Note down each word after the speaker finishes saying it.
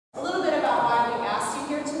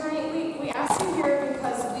asked you here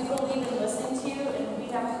because we believe in listening to you and we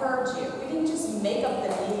have heard you. We didn't just make up the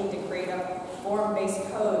need to create a form-based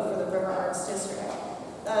code for the River Arts District.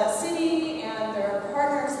 The city and their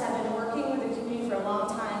partners have been working with the community for a long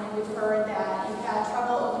time, and we've heard that you've had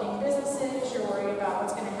trouble opening businesses, you're worried about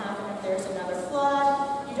what's going to happen if there's another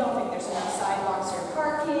flood, you don't think there's enough sidewalks or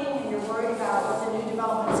parking, and you're worried about what the new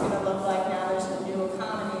development is going to look like now there's a new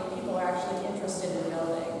economy and people are actually interested in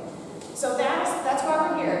building. So that's why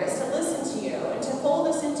we're here, is to listen to you and to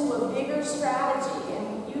fold this into a bigger strategy.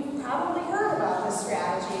 And you've probably heard about this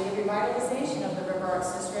strategy, the revitalization of the River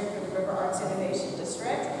Arts District, or the River Arts Innovation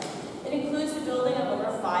District. It includes the building of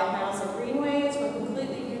over 5 miles of greenways. We're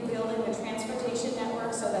completely rebuilding the transportation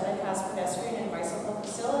network so that it has pedestrian and bicycle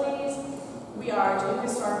facilities. We are doing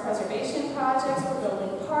historic preservation projects. We're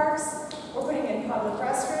building parks. We're putting in public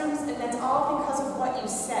restrooms, and that's all because of what you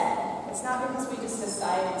said. It's not because we just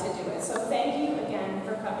decided to do it. So thank you again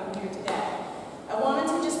for coming here today. I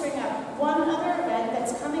wanted to just bring up one other event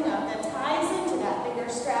that's coming up that ties into that bigger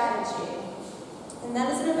strategy. And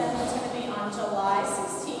that is an event that's going to be on July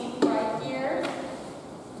 16th right here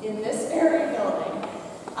in this very building.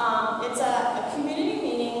 It's a community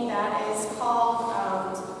meeting that is called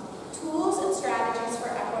Tools and Strategies for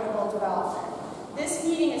Equitable Development. This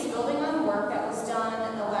meeting is building on work that was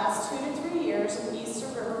done in the last 2 to 3 years in East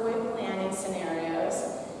Riverway planning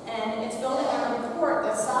scenarios. And it's building on a report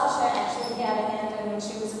that Sasha actually had a hand in when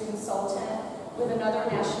she was a consultant with another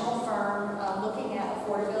national firm looking at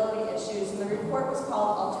affordability issues. And the report was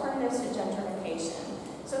called Alternatives to Gentrification.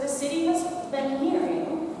 So the city has been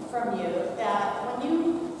hearing from you that when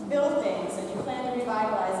you build things and you plan to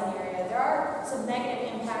revitalize an area, there are some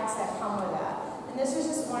negative impacts that come with that. And this is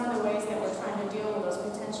just one of the ways that we're trying to deal with those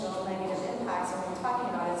potential negative impacts that we're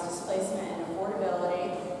talking about is displacement and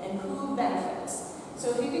affordability and who benefits.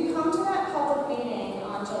 So if you can come to that public meeting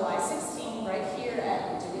on July 16th right here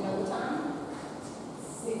at, do we know the time?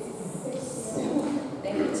 6.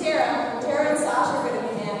 Thank you, Tara. Tara and Sasha are going to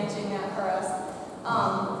be managing that for us.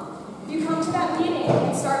 If you come to that meeting, you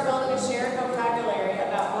can start building a shared vocabulary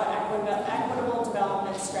about what equitable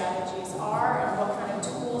development strategies are and what kind of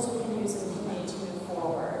tools we can use in the community to move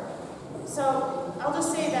forward. So I'll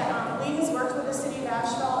just say that Lee has worked with the city of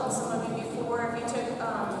Asheville and some of you before. If you took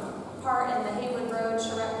part in the Haywood Road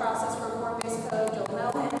charrette process for a form-based code, you'll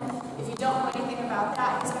know him. If you don't know anything about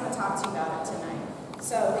that, he's going to talk to you about it tonight.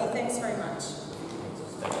 So Lee, thanks very much.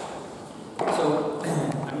 So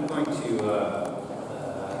I'm going to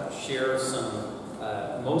share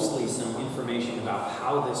mostly some information about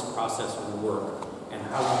how this process will work and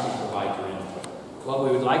how you can provide your input. What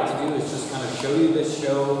we would like to do is just kind of show you this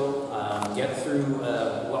show, get through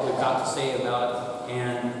what we've got to say about it,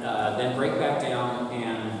 and then break back down,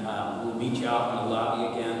 and we'll meet you out in the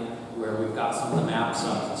lobby again where we've got some of the maps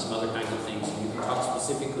up and some other kinds of things. And you can talk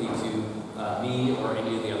specifically to me or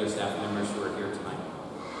any of the other staff members who are here tonight.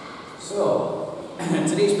 So,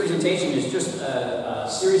 today's presentation is just a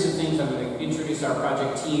series of things. I'm going to introduce our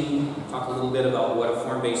project team, talk a little bit about what a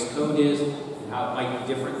form-based code is and how it might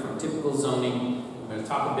be different from typical zoning. I'm going to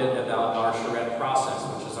talk a bit about our charrette process,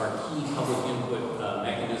 which is our key public input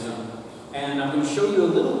mechanism. And I'm going to show you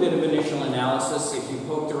a little bit of initial analysis. If you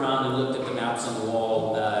poked around and looked at the maps on the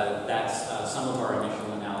wall, that's some of our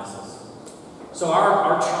initial analysis. So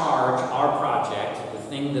our charge, our project, the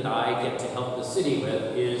thing that I get to help the city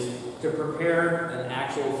with is to prepare an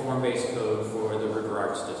actual form-based code for the River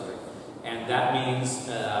Arts District. And that means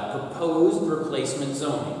proposed replacement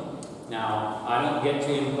zoning. Now, I don't get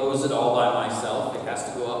to impose it all by myself. It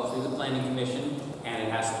has to go up through the Planning Commission, and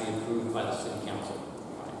it has to be approved by the City Council.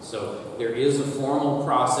 So there is a formal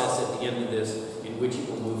process at the end of this in which it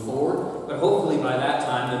will move forward, but hopefully by that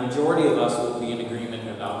time the majority of us will be in agreement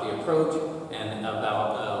about the approach and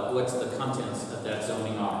about what's the contents of that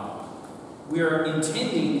zoning are. We are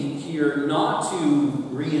intending here not to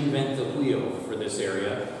reinvent the wheel for this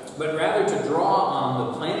area, but rather to draw on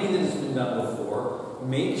the planning that has been done before,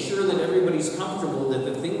 make sure that everybody's comfortable that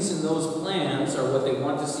the things in those plans are what they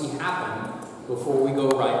want to see happen before we go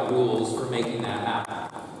write rules for making that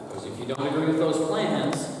happen. Because if you don't agree with those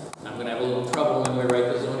plans, I'm going to have a little trouble when we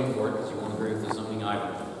write the zoning for it because you won't agree with the zoning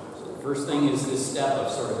either. So the first thing is this step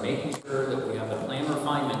of sort of making sure that we have the plan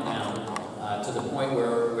refinement down to the point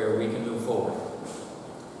where we can move forward.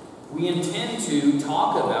 We intend to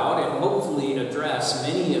talk about and hopefully address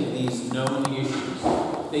many of these known issues.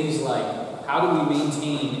 Things like, how do we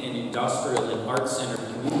maintain an industrial and art-centered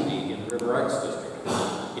community in the River Arts District?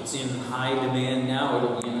 It's in high demand now.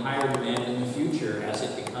 It'll be in higher demand in the future as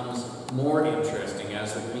it becomes more interesting,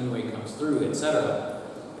 as the Greenway comes through, etc.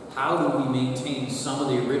 How do we maintain some of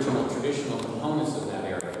the original traditional components of that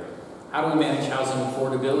area? How do we manage housing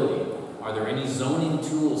affordability? Are there any zoning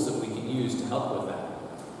tools that we can use to help with that?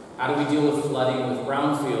 How do we deal with flooding, with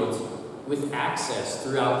brownfields, with access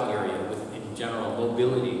throughout the area, with, in general,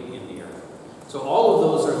 mobility in the area? So all of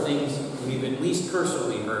those are things we've at least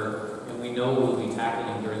cursorily heard, and we know we'll be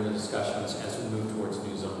tackling during the discussions as we move towards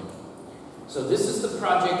new zoning. So this is the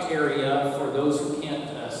project area. For those who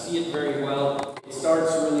can't see it very well, it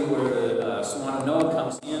starts really where the Swannanoa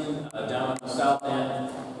comes in, down on the south end,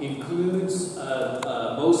 includes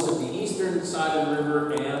most of the eastern side of the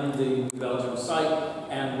river and the Belgium site,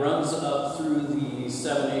 and runs up through the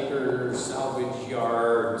 7-acre salvage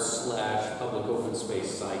yard / public open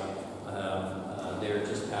space site there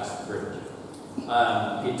just past the bridge.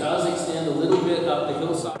 It does extend a little bit up the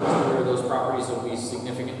hillside to where those properties will be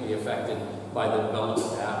significantly affected by the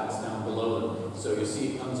development that happens down below them. So you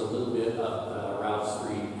see it comes a little bit up Ralph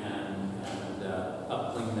Street and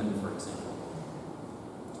up Klingman, for example.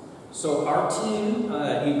 So our team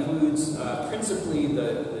includes principally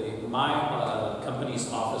my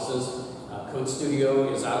company's offices. Code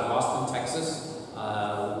Studio is out of Austin, Texas.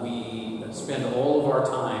 We spend all of our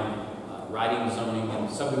time writing zoning and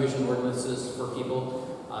subdivision ordinances for people.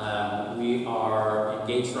 We are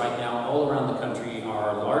engaged right now all around the country.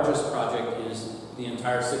 Our largest project is the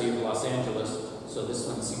entire city of Los Angeles, so this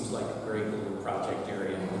one seems like a great little project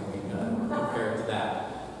area when we compare it to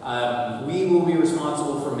that. We will be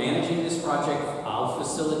responsible for managing this project. I'll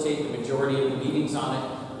facilitate the majority of the meetings on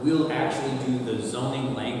it. We'll actually do the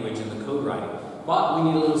zoning language and the code writing. But we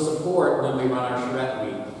need a little support when we run our charrette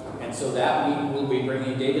week. And so that week we'll be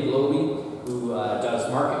bringing David Lowy, who does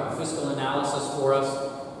market and fiscal analysis for us,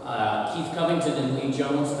 Keith Covington and Lee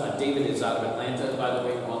Jones. David is out of Atlanta, by the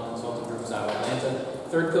way. One consulting group is out of Atlanta.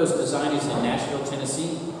 Third Coast Design is in Nashville,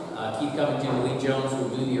 Tennessee. Keith Covington and Lee Jones will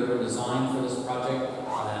do the urban design for this project.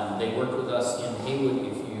 They worked with us in Haywood,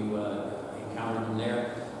 if you encountered them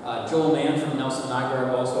there. Joel Mann from Nelson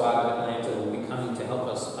Nygaard, also out of Atlanta, will be coming to help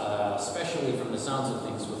us, especially from the sounds of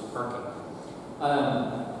things with parking.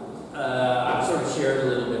 I've sort of shared a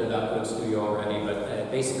little bit about Code Studio already,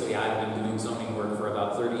 but basically I've been doing zoning work for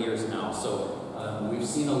about 30 years now, so we've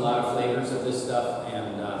seen a lot of flavors of this stuff,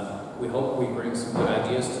 and we hope we bring some good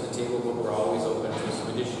ideas to the table, but we're always open to some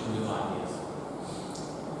additional new ideas.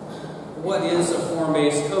 What is a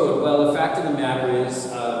form-based code? Well, the fact of the matter is,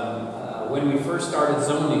 when we first started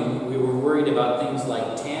zoning, we were worried about things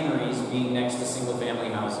like tanneries being next to single-family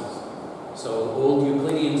houses. So old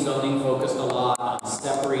Euclidean zoning focused a lot on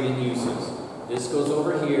separating uses. This goes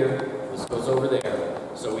over here, this goes over there.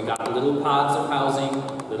 So we got little pods of housing,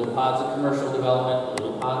 little pods of commercial development,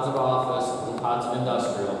 little pods of office, little pods of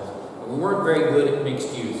industrial. And we weren't very good at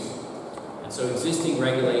mixed use. And so existing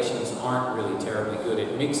regulations aren't really terribly good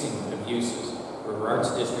at mixing of uses. River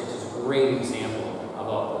Arts District is a great example of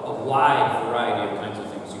a wide variety of kinds of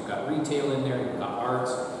things. You've got retail in there, you've got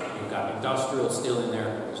arts, you've got industrial still in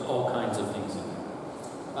there. There's all kinds of things in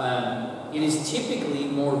there. It is typically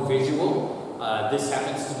more visual. This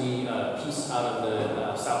happens to be a piece out of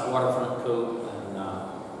the South Waterfront Code in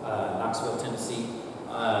Knoxville, Tennessee.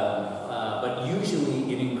 But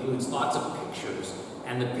usually it includes lots of pictures.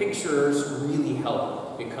 And the pictures really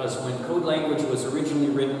help, because when code language was originally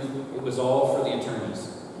written, it was all for the attorneys.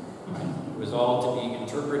 It was all to be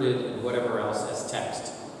interpreted and whatever else as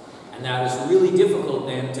text. And that is really difficult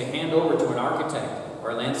then to hand over to an architect or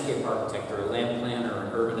a landscape architect or a land planner or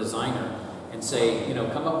an urban designer and say, you know,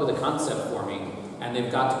 come up with a concept for me. And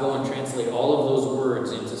they've got to go and translate all of those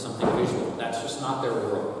words into something visual. That's just not their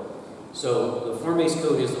world. So the form-based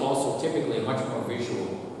code is also typically a much more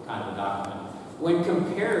visual kind of document. When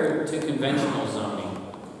compared to conventional zoning,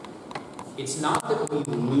 it's not that we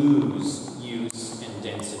lose use and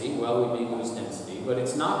density. Well, we may lose density, but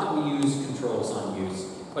it's not that we use controls on use.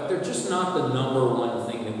 But they're just not the number one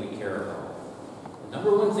thing that we care about. The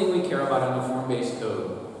number one thing we care about in the form-based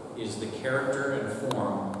code is the character and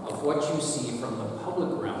form of what you see from the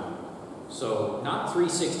public realm. So not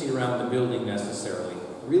 360 around the building necessarily.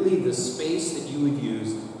 Really the space that you would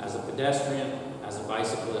use as a pedestrian, as a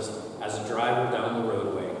bicyclist, as a driver down the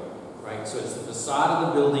roadway. Right? So it's the facade of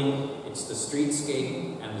the building, it's the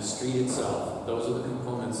streetscape, and the street itself. Those are the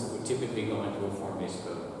components that would typically go into a form-based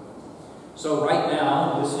code. So right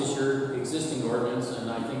now, this is your existing ordinance, and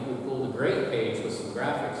I think we pulled a great page with some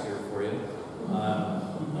graphics here for you.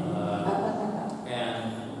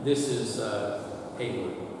 And this is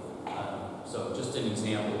Haywood. So just an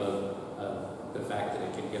example of the fact that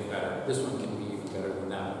it can get better. This one can be even better than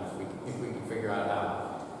that if we can figure out how.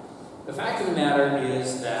 The fact of the matter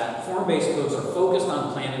is that form-based codes are focused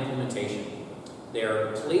on plan implementation. They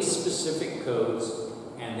are place-specific codes,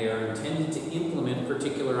 and they are intended to implement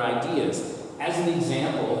particular ideas. As an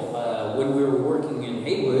example, when we were working in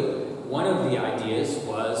Haywood, one of the ideas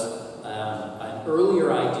was an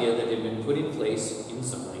earlier idea that had been put in place in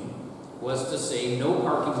zoning was to say no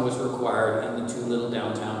parking was required in the two little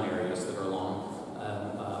downtown areas that are along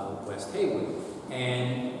West Haywood.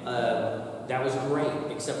 And that was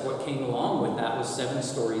great, except what came along with that was 7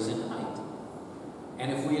 stories in height.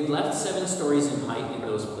 And if we had left 7 stories in height in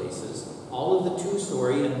those places, all of the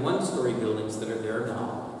 2-story and 1-story buildings that are there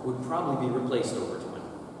now would probably be replaced over time.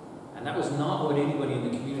 And that was not what anybody in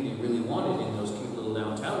the community really wanted in those cute little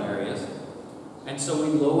downtown areas. And so we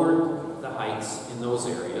lowered the heights in those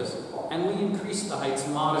areas, and we increased the heights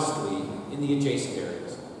modestly in the adjacent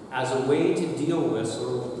areas as a way to deal with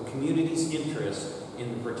sort of the community's interest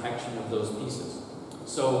in the protection of those pieces.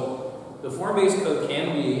 So the form-based code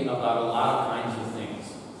can be about a lot of kinds of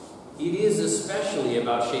things. It is especially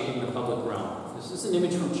about shaping the public realm. This is an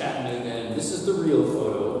image from Chattanooga, and this is the real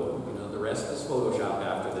photo. You know, the rest is Photoshopped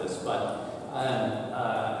after this, but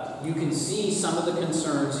you can see some of the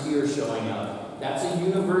concerns here showing up. That's a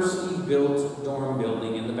university-built dorm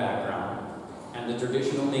building in the background, and the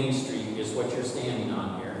traditional Main Street is what you're standing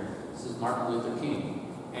on here. This is Martin Luther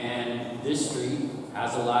King, and this street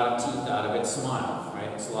has a lot of teeth out of its smile, right?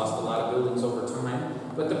 It's lost a lot of buildings over time,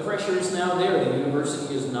 but the pressure is now there. The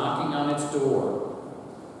university is knocking on its door.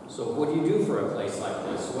 So what do you do for a place like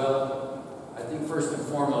this? Well, I think first and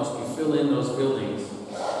foremost, you fill in those buildings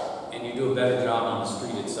and you do a better job on the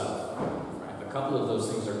street itself. Right? A couple of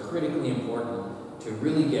those things are critically important to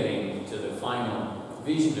really getting to the final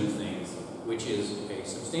vision of things, which is a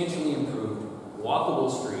substantially improved, walkable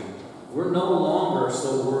street. We're no longer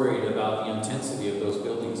so worried about the intensity of those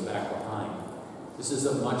buildings back behind. This is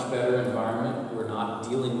a much better environment. We're not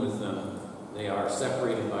dealing with them. They are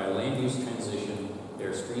separated by a land use transition.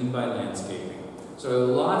 They're screened by landscaping. So there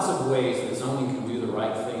are lots of ways that zoning can do the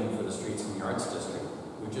right thing for the streets in the Arts District.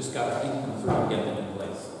 We've just got to think them through and get them in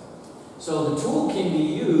place. So the tool can be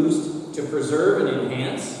used to preserve and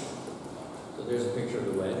enhance. So there's a picture of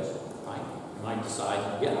the wedge. Right? You might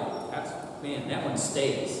decide, yeah, man, that one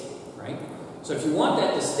stays. Right? So if you want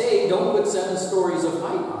that to stay, don't put 7 stories of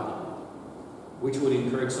height on it, which would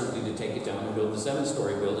encourage somebody to take it down and build the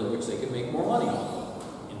 7-story building, which they could make more money on,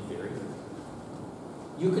 in theory.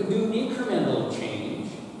 You can do incremental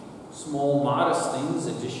change, small, modest things,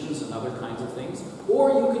 additions and other kinds of things, or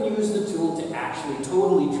you can use the tool to actually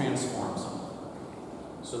totally transform something.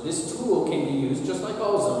 So this tool can be used, just like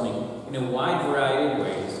all zoning, in a wide variety of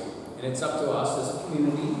ways, and it's up to us as a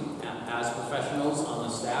community, as professionals on the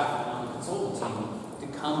staff and on the consultant team,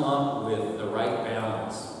 to come up with the right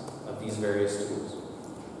balance of these various tools.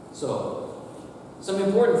 So, some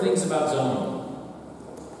important things about zoning.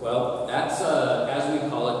 Well, that's, as we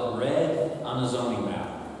call it, red on the zoning map,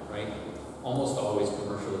 right? Almost always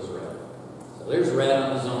commercial is red. So there's red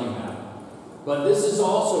on the zoning map. But this is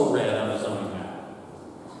also red on the zoning map.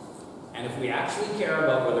 And if we actually care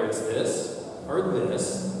about whether it's this or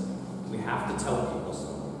this, we have to tell people so.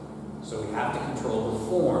 So we have to control the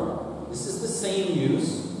form. This is the same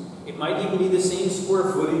use. It might even be the same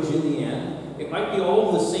square footage in the end. It might be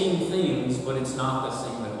all the same things, but it's not the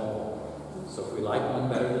same at all. So if we like one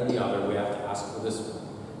better than the other, we have to ask for this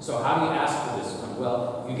one. So how do you ask for this one?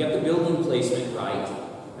 Well, you get the building placement right.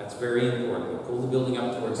 That's very important. We pull the building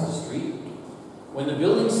up towards the street. When the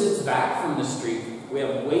building sits back from the street, we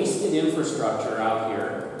have wasted infrastructure out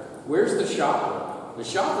here. Where's the shopper? The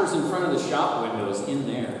shopper's in front of the shop windows in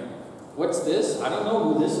there. What's this? I don't know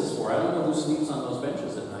who this is for. I don't know who sleeps on those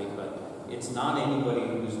benches at night, but it's not anybody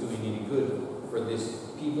who's doing any good for this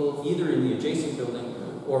people, either in the adjacent building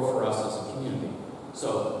or for us as a community.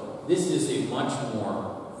 So this is a much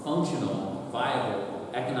more functional,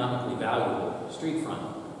 viable, economically valuable street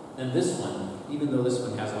front than this one, even though this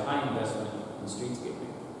one has a high investment in streetscaping.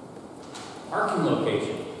 Parking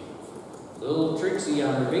location. Little Trixie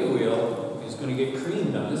on her big wheel is going to get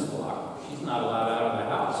creamed on this block. She's not allowed out of the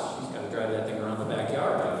house. She's got to drive that thing around the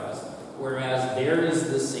backyard, I guess. Whereas there is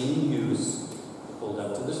the same use pulled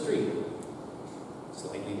up to the street.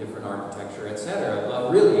 Slightly different architecture, etc.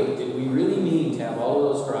 But really, did we really need to have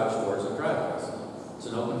all those garage doors and driveways? It's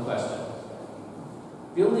an open question.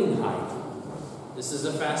 Building height. This is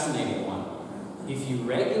a fascinating one. If you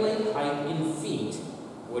regulate height in feet,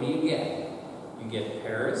 what do you get? You get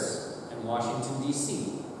Paris and Washington,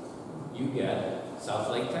 D.C. You get South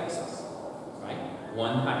Lake, Texas, right?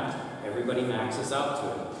 One height. Everybody maxes out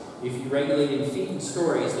to it. If you regulate in feet and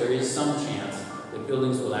stories, there is some chance that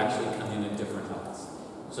buildings will actually come in at different heights.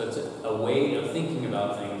 So it's a way of thinking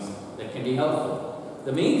about things that can be helpful.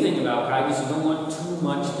 The main thing about height is you don't want too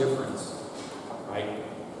much difference, right?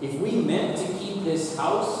 If we meant to keep this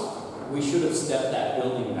house, we should have stepped that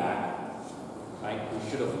building back, right? We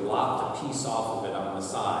should have lopped a piece off of it on the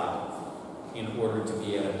side in order to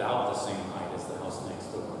be at about the same height as the house next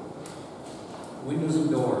door. Windows and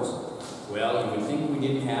doors. Well, you would think we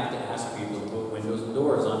didn't have to ask people to put windows and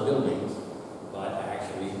doors on buildings, but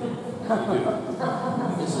actually we do.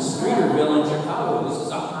 This is Streeterville in Chicago. This is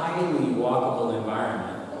a highly walkable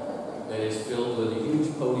environment that is filled with a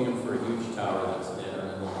huge podium for a huge tower that's dead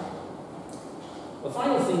or in the wall. The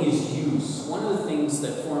final thing is use. One of the things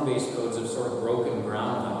that form-based codes have sort of broken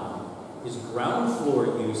ground on is ground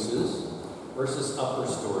floor uses versus upper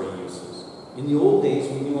story uses. In the old days,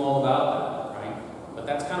 we knew all about that, right? But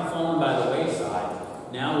that's kind of fallen by the wayside.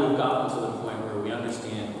 Now we've gotten to the point where we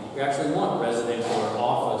understand we actually want residential or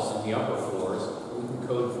office in the upper floors. We can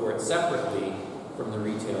code for it separately from the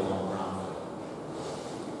retail on the ground floor.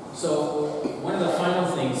 So one of the final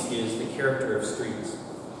things is the character of streets.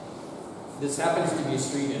 This happens to be a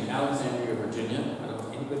street in Alexandria, Virginia.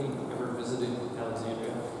 Anybody ever visited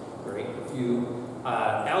Alexandria? Great, a few.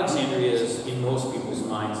 Alexandria is, in most people's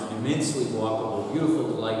minds, an immensely walkable, beautiful,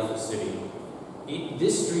 delightful city.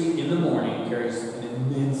 This street in the morning carries an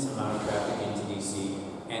immense amount of traffic into DC,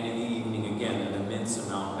 and in the evening, again, an immense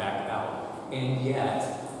amount back out. And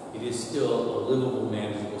yet, it is still a livable,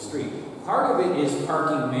 manageable street. Part of it is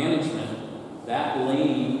parking management. That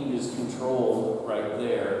lane is controlled right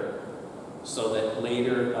there, so that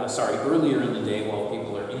earlier in the day, while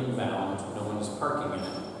people are inbound, no one is parking in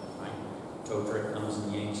it. Tow truck comes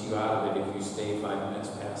and yanks you out of it if you stay 5 minutes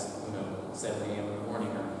past, 7 a.m. in the morning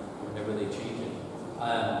or whenever they change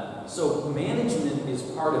it. So management is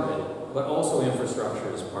part of it, but also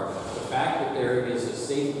infrastructure is part of it. The fact that there is a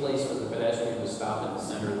safe place for the pedestrian to stop in the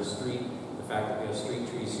center of the street, the fact that we have street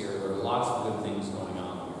trees here, there are lots of good things going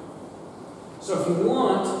on here. So if you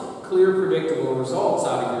want clear, predictable results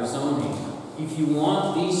out of your zoning, if you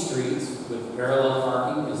want these streets with parallel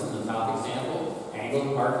parking, as in the top example,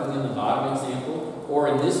 angled parking in the bottom example, or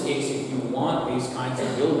in this case, if you want these kinds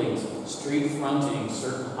of buildings, street fronting,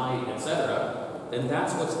 certain height, etc., then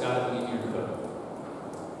that's what's got to be in your code,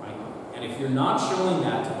 right? And if you're not showing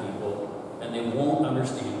that to people, then they won't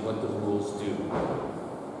understand what the rules do.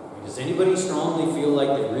 Does anybody strongly feel like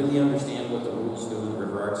they really understand what the rules do in the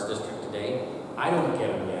River Arts District today? I don't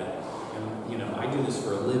get them yet, and I do this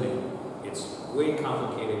for a living. It's way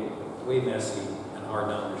complicated, way messy, and hard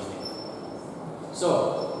to understand.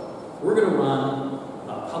 So, we're going to run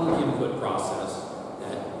a public input process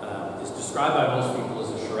that is described by most people as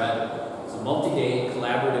a charrette. It's a multi-day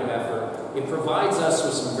collaborative effort. It provides us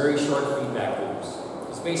with some very short feedback loops.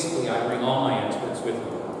 It's basically I bring all my experts with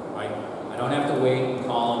me, right? I don't have to wait and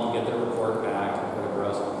call them and get their report back and whatever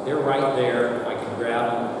else. They're right there. I can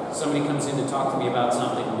grab them. Somebody comes in to talk to me about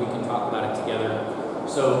something and we can talk about it together.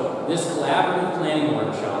 So this collaborative planning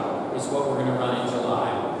workshop is what we're going to run in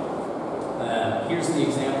July. Here's the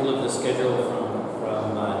example of the schedule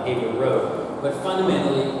from Haywood Road. But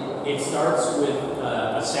fundamentally, it starts with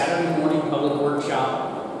a Saturday morning public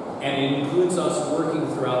workshop, and it includes us working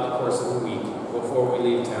throughout the course of the week before we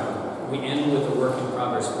leave town. We end with a work in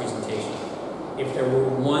progress presentation. If there were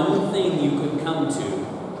one thing you could come to,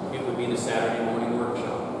 it would be the Saturday morning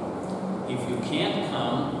workshop. If you can't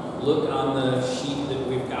come, look on the sheet that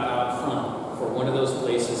we've got out front for one of those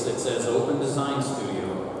places that says Open Design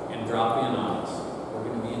Studio and drop in on us. We're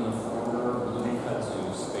going to be in the former Blue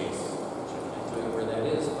Kudzu space. I can't tell you where that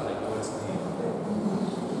is, but I know its name.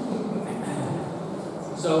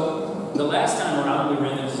 So the last time around, we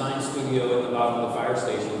ran the design studio at the bottom of the fire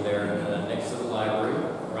station there next to the library,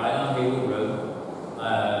 right on Haywood Road.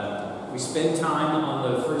 We spent time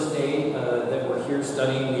on the first day that we're here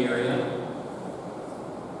studying the area.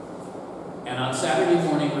 And on Saturday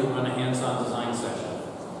morning, we run a hands-on design session.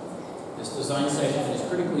 This design session is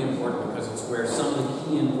critically important because it's where some of the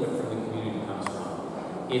key input from the community comes from.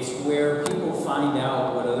 It's where people find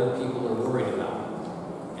out what other people are worried about.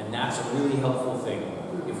 And that's a really helpful thing.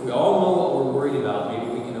 If we all know what we're worried about,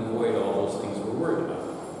 maybe we can avoid all those things we're worried about,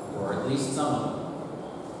 or at least some of them.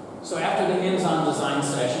 So after the hands-on design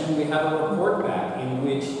session, we have a report back in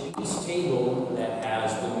which each table that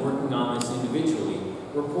has been working on this individually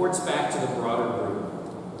reports back to the broader group.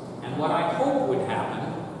 And what I hope would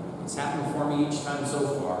happen, it's happened for me each time so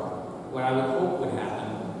far, what I would hope would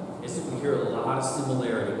happen is that we hear a lot of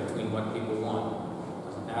similarity between what people want.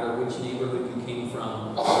 Doesn't matter which neighborhood you came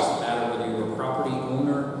from, doesn't matter whether you're a property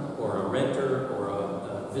owner or a renter or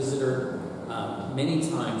a visitor. Many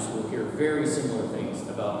times we'll hear very similar things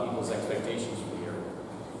about people's expectations from here.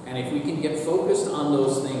 And if we can get focused on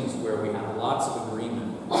those things where we have lots of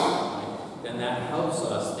agreement, right, then that helps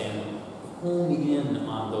us then hone in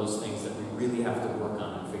on those things that we really have to work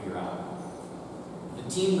on and figure out. The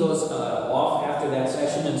team goes off after that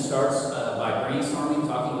session and starts by brainstorming,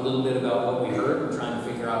 talking a little bit about what we heard, and trying to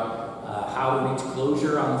figure out how to reach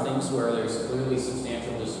closure on things where there's clearly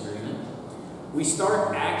substantial disagreement. We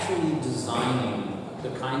start actually designing the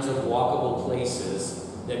kinds of walkable places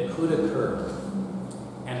that could occur.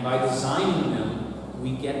 And by designing them,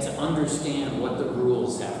 we get to understand what the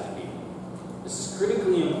rules have to be. This is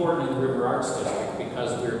critically important in the River Arts District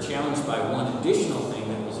because we're challenged by one additional thing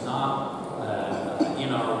that was not in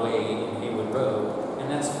our way in Haywood Road, and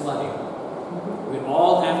that's flooding. We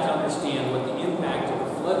all have to understand what the impact of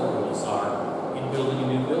the flood rules are in building a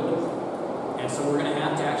new building. And so we're going to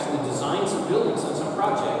have to actually design some buildings and some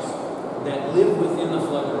projects that live within the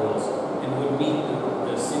flood rules and would meet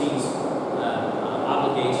the city's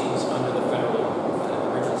obligations under the federal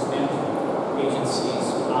emergency management agency's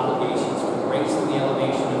obligations for raising the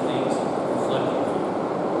elevation of things for flood control.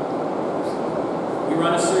 We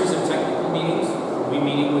run a series of technical meetings. We'll be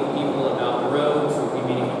meeting with people about the roads. We'll be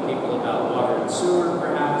meeting with people about water and sewer,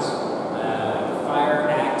 perhaps, fire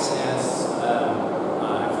access.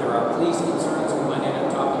 If there are police concerns, we might end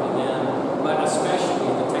up talking to them, but especially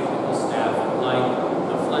the technical staff, like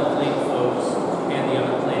the floodplain folks and the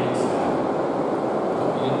other planning staff.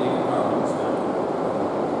 Hope you didn't leave your car windows down.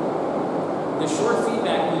 The short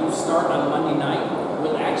feedback loop start on Monday night.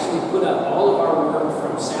 We'll actually put up all of our work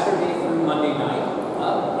from Saturday through Monday night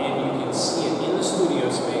up, and you can see it in the studio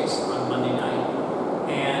space on Monday night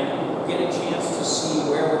and get a chance to see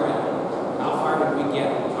where we're at. How far did we get?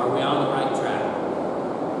 Are we on the right track?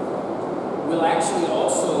 We'll actually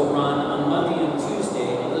also run on Monday and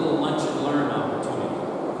Tuesday a little lunch and learn opportunity.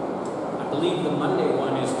 I believe the Monday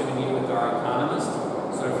one is going to be with our economist,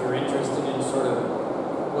 so if you're interested in sort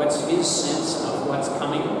of what's his sense of what's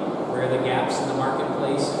coming, where are the gaps in the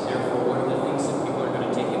marketplace, and therefore what are the things that people are going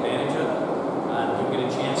to take advantage of, you'll get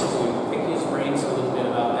a chance to pick his brains a little bit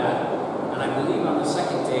about that. And I believe on the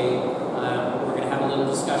second day, we're going to have a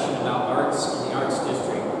little discussion about arts in the Arts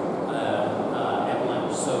District at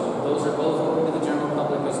lunch. So those are both open to the general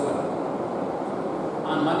public as well.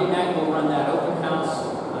 On Monday night, we'll run that open house.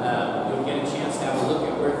 You'll get a chance to have a look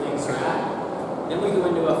at where things are at. Then we go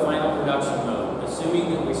into a final production mode.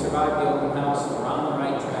 Assuming that we survive the open house, we're on the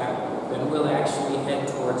right track, then we'll actually head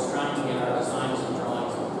towards trying to get our designs and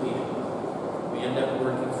drawings completed. We end up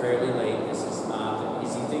working fairly late. This is not an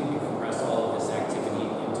easy thing to compress all of this activity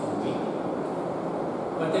into a week.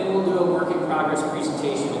 But then we'll do a work in progress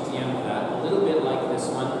presentation at the end of that, a little bit like this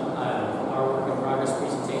one. Our work in progress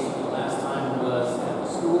presentation the last time was at the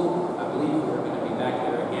school. I believe we're going to be back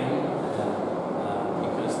there again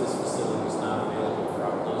because this facility is not available for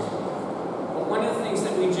our closing. But one of the things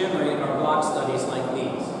that we generate are block studies like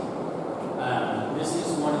these. This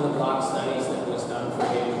is one of the block studies that was done for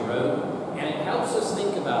Haywood Road, and it helps us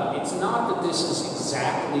think about, it's not that this is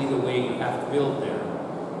exactly the way you have to build there,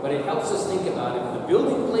 but it helps us think about if the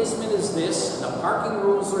building placement is this, and the parking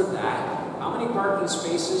rules are that, how many parking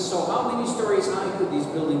spaces, so how many stories high could these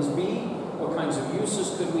buildings be, what kinds of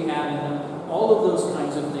uses could we have in them, all of those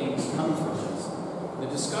kinds of things come from this. The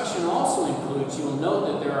discussion also includes, you'll note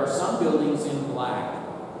that there are some buildings in black.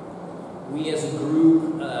 We as a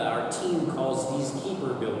group, our team calls these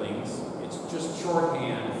keeper buildings. It's just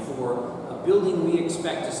shorthand for a building we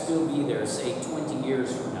expect to still be there, say 20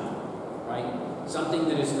 years from now, right? Something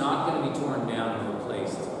that is not going to be torn down and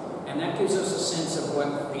replaced. And that gives us a sense of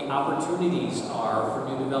what the opportunities are for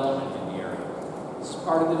new development in the area. This is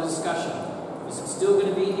part of the discussion. Is it still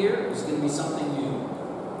going to be here? Is it going to be something new?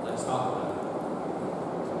 Let's talk about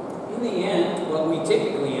it. In the end, what we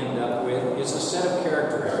typically end up with is a set of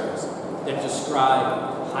character areas that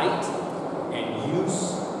describe height and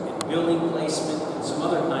use and building placement and some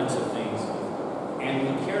other kinds of things. And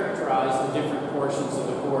we characterize the different portions of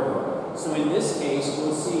the corridor. So in this case,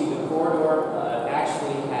 we'll see the corridor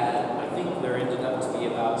actually had, I think there ended up to be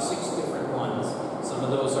about 6 different ones. Some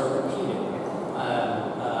of those are repeated.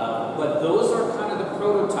 But those are kind of the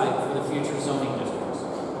prototype for the future zoning districts.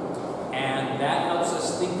 And that helps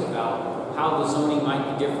us think about how the zoning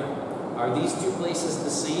might be different. Are these two places the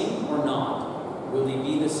same or not? Will they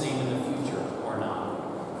be the same in the future or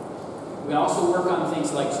not? We also work on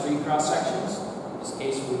things like street cross-sections. In this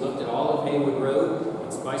case, we looked at all of Haywood Road,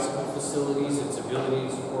 its bicycle facilities, its ability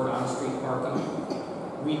to support on-street parking.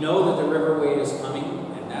 We know that the Riverway is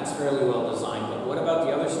coming, and that's fairly well designed, but what about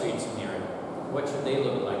the other streets in the area? What should they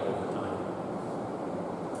look like over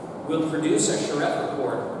time? We'll produce a charrette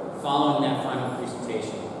report following that final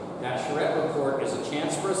presentation. That charrette report is a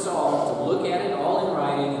chance for us all to look at it all in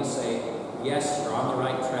writing and say, yes, you're on the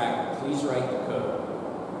right track, please write the code.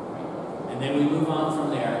 Right? And And then we move on from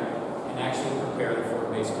there and actually prepare the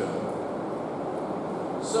form-based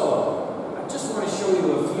code. So, I just want to show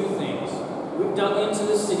you a few things. We've dug into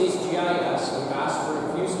the city's GIS, we've asked for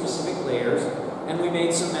a few specific layers, and we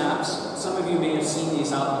made some maps. Some of you may have seen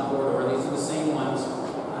these out in the corridor. These are the same ones,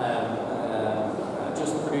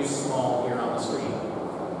 just produced small here on the screen.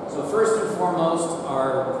 So first and foremost,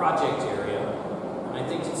 our project area. And I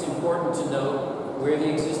think it's important to note where the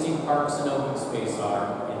existing parks and open space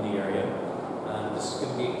are in the area. This is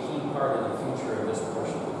going to be a key part of the future of this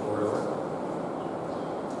portion of the corridor.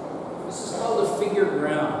 This is called a figure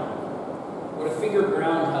ground. What a figure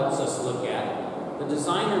ground helps us look at, the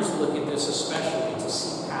designers look at this especially to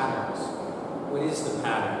see patterns. What is the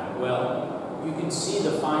pattern? Well, you can see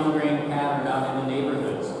the fine-grained pattern out in the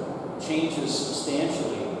neighborhoods changes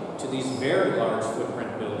substantially to these very large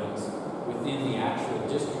footprint buildings within the actual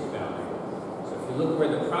district boundary. So if you look where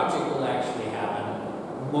the project will actually happen,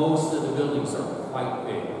 most of the buildings are quite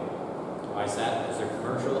big. Why is that? Because they're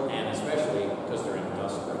commercial and especially because they're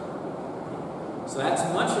industrial. So that's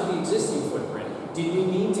much of the existing footprint. Did we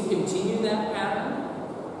mean to continue that pattern?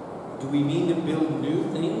 Do we mean to build new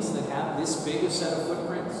things that have this big a set of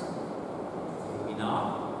footprints? Maybe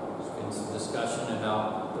not. There's been some discussion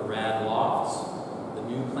about the rad lofts, the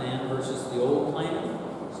new plan versus the old plan.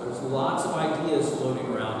 So there's lots of ideas floating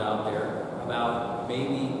around out there about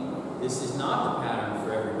maybe this is not the pattern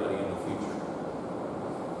for everybody in the future.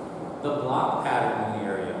 The block pattern in the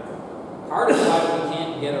area. Part of why we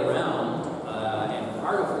can't get around, and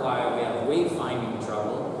part of why we have wayfinding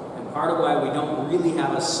trouble, and part of why we don't really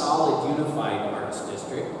have a solid unified arts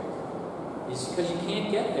district, is because you can't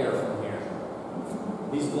get there from here.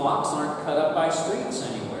 These blocks aren't cut up by streets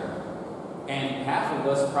anywhere. And half of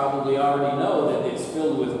us probably already know that it's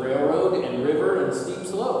filled with railroad and river and steep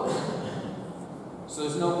slopes. So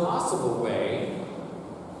there's no possible way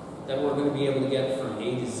that we're going to be able to get from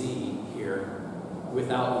A to Z here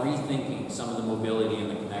without rethinking some of the mobility and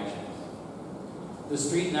the connections. The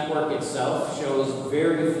street network itself shows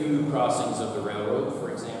very few crossings of the railroad, for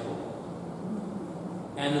example.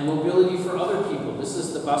 And the mobility for other people. This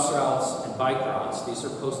is the bus routes and bike routes. These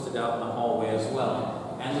are posted out in the hallway as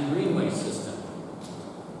well. And the greenway system.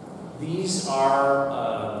 These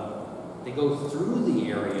are, they go through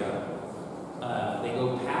the area, they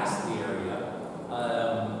go past the area,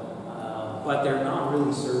 but they're not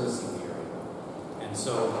really servicing the area. And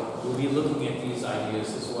so we'll be looking at these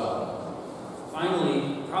ideas as well.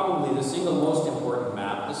 Finally, probably the single most important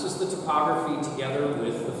map, this is the topography together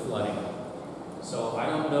with the flooding. So I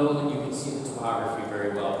don't know that you can see the topography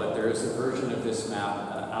very well, but there is a version of this map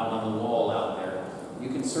out on the wall out there. You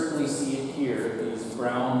can certainly see it here, these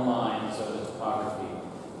brown lines of the topography.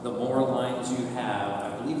 The more lines you have,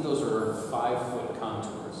 I believe those are 5-foot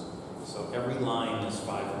contours. So every line is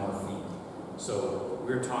 5 more feet. So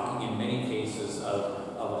we're talking in many cases of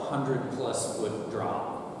a 100+ foot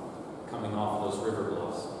drop coming off those river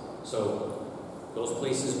bluffs. So those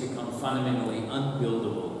places become fundamentally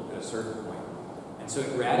unbuildable at a certain point. And so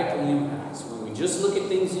it radically impacts. When we just look at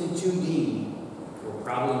things in 2D, we're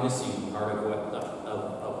probably missing part of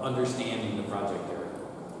of understanding the project area.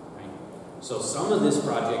 Right? So some of this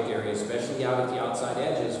project area, especially out at the outside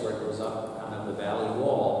edges where it goes up kind of the valley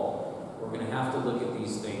wall, we're going to have to look at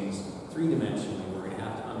these things three-dimensionally. We're going to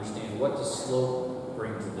have to understand what does slope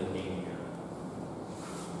bring to the game here.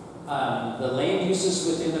 The land uses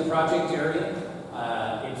within the project area,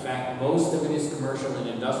 in fact, most of it is commercial and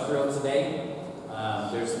industrial today.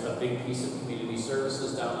 There's a big piece of community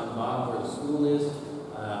services down on the bottom where the school is.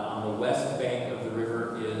 On the west bank of the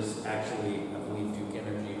river is actually, I believe Duke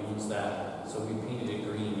Energy owns that, so we painted it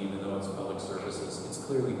green even though it's public services. It's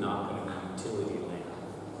clearly not going to be utility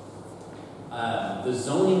land. The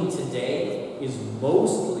zoning today is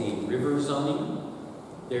mostly river zoning.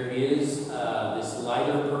 There is this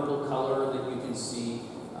lighter purple color that you can see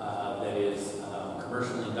that is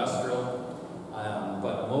commercial industrial,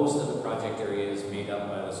 but most of the project area is made up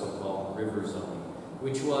by the so-called river zoning,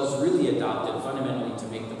 which was really adopted fundamentally to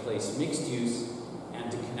make the place mixed use and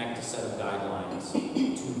to connect a set of guidelines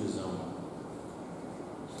to the zone.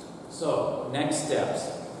 So, next steps.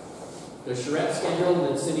 The charrette schedule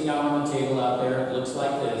that's sitting out on the table out there looks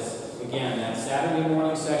like this. Again, that Saturday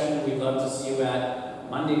morning session we'd love to see you at,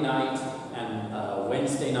 Monday night and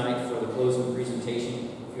Wednesday night for the closing presentation.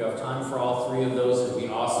 If you have time for all three of those, it'd be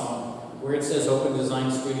awesome. Where it says Open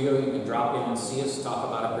Design Studio, you can drop in and see us, talk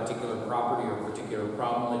about a particular property or a particular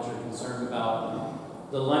problem that you're concerned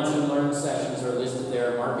about. The lunch and learn sessions are listed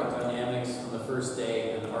there, market dynamics on the first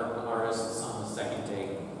day and art and artists on the second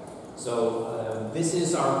day. So this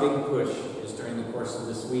is our big push, is during the course of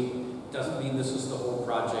this week. Doesn't mean this is the whole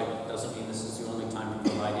project. Doesn't mean this is the only time to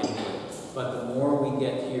provide input. But the more we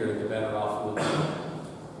get here, the better off we'll be.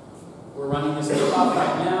 We're running this kickoff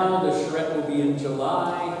right now. The charrette will be in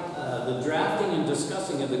July. The drafting and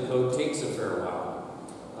discussing of the code takes a fair while.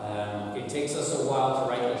 It takes us a while to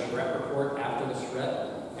write the charrette report after the charrette,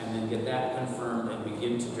 and then get that confirmed and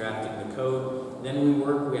begin to drafting the code. Then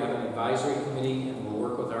we have an advisory committee, and we'll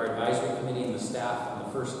work with our advisory committee and the staff on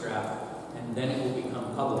the first draft, and then it will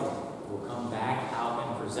become public. We'll come back out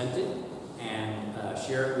and present it and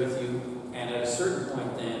share it with you, and at a certain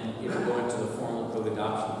point then it will go into the formal code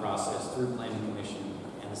adoption process through Planning Commission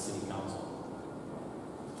and the City Council.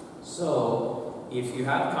 So, if you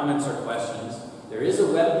have comments or questions, there is a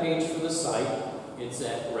web page for the site. It's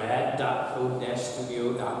at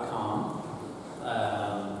rad.code-studio.com,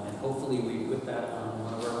 and hopefully we put that on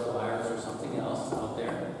one of our flyers or something else out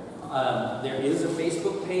there. There is a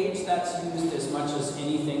Facebook page that's used as much as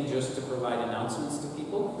anything just to provide announcements to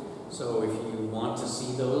people. So if you want to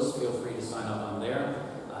see those, feel free to sign up on there.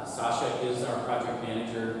 Sasha is our project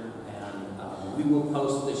manager, and we will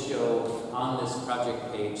post the show on this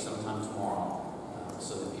project page sometime tomorrow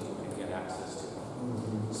so that people can get access to it.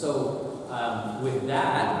 So with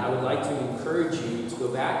that, I would like to encourage you to go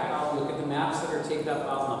back out, look at the maps that are taped up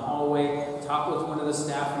out in the hallway, talk with one of the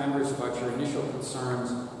staff members about your initial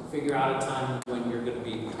concerns, figure out a time when you're going to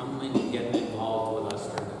be coming and getting involved with us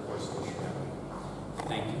during the course of the trip.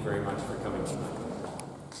 Thank you very much for coming tonight.